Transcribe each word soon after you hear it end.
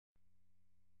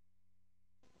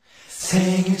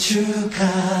생일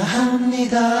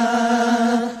축하합니다.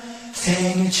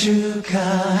 생일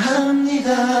축하합니다.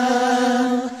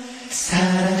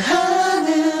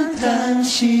 사랑하는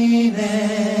당신의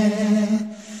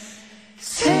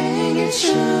생일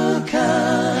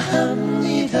축하합니다.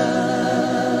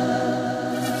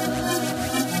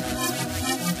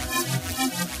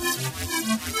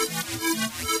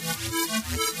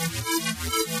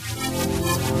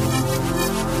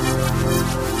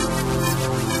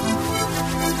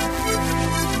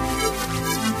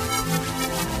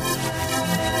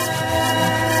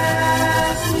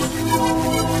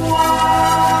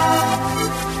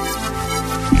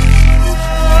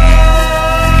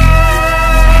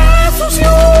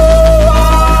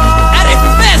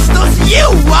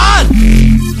 Johan!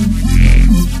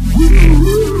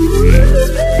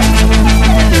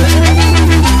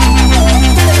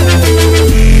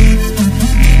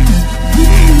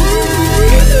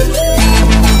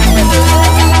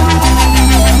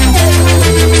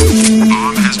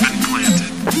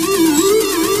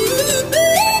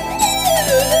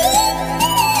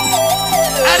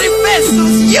 Är det fest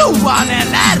hos Johan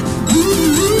eller?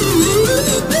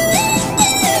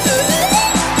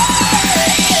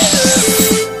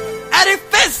 Är det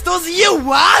fest hos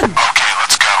Johan? Okay,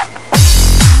 let's go.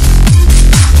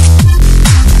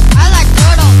 I like turtles. I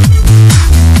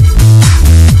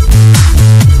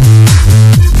like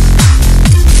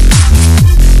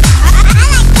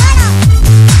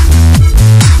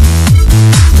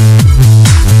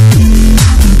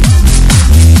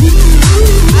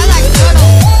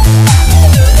I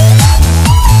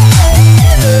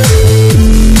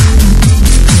like turtles.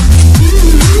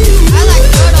 I like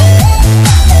turtles.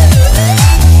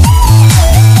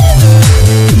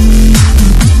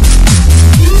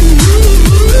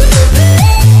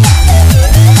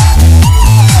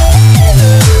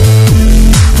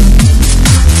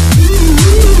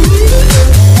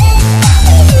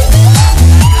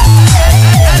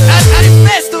 Är det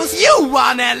fest hos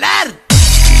Johan eller?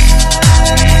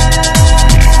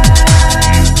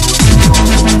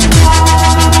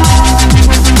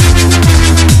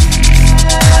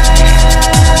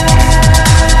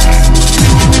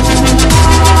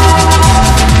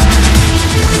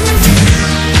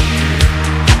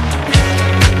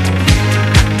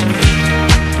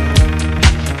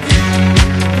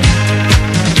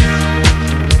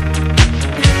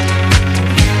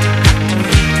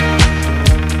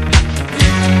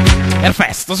 È il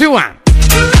fest hos Johan!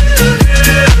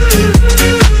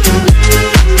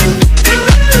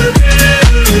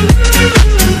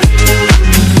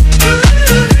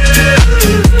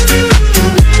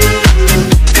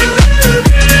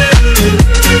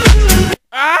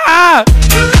 Ah!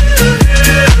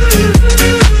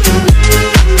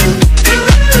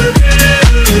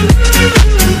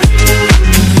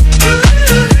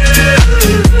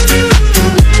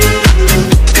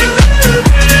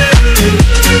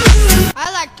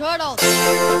 I like turtles.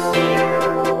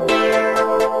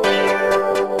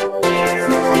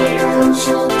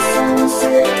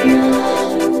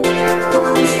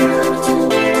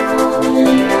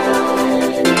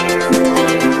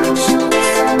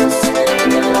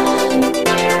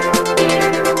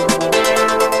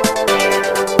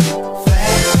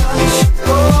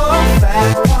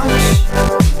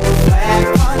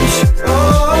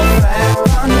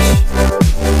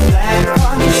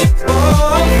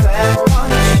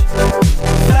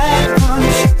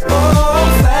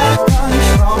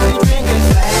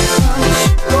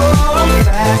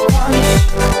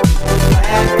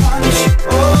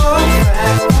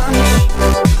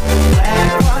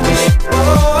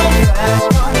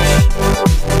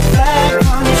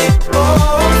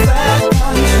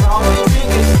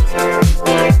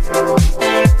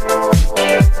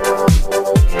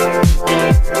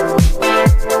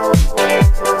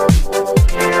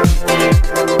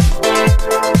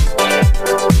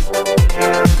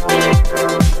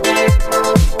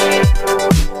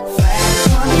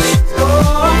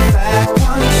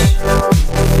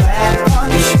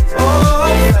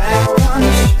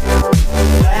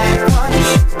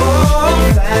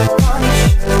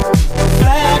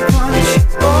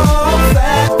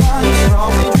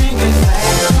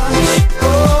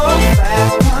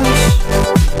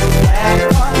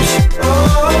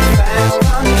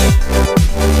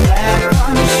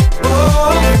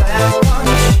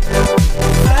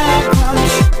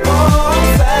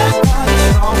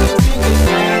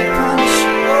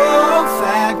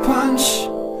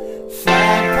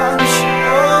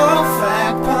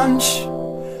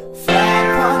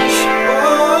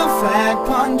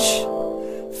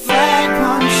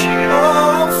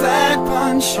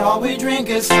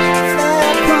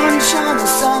 Flat punch on a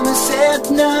Somerset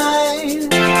night.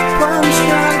 Punch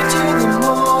drunk to the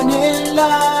morning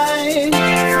light.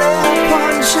 Flat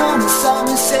punch on a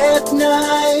Somerset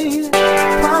night.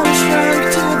 Punch drunk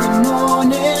to the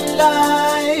morning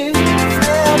light.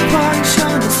 Flat punch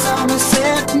on a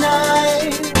Somerset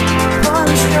night.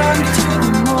 Punch drunk to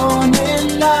the morning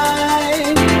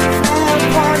light. Flat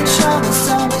punch on a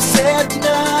Somerset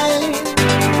night.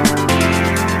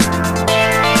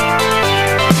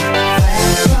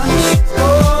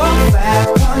 Flat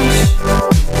punch, flat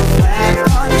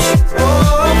punch, oh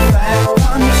flat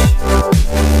punch,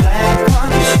 flat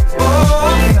punch, oh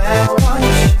flat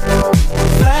punch,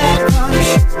 flat punch,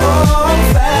 oh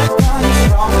flat punch.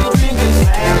 All we drink is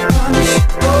flat punch,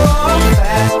 oh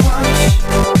flat punch,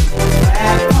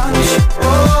 flat punch,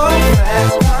 oh flat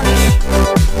punch,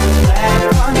 flat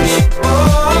punch,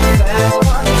 oh flat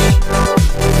punch,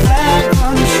 flat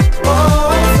punch,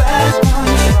 oh flat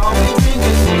punch. All we drink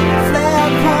is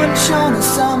flat punch on a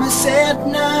Somerset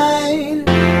night.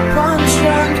 Punch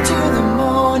drunk to the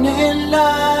morning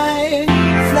light.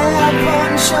 Flat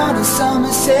punch on a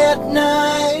Somerset night.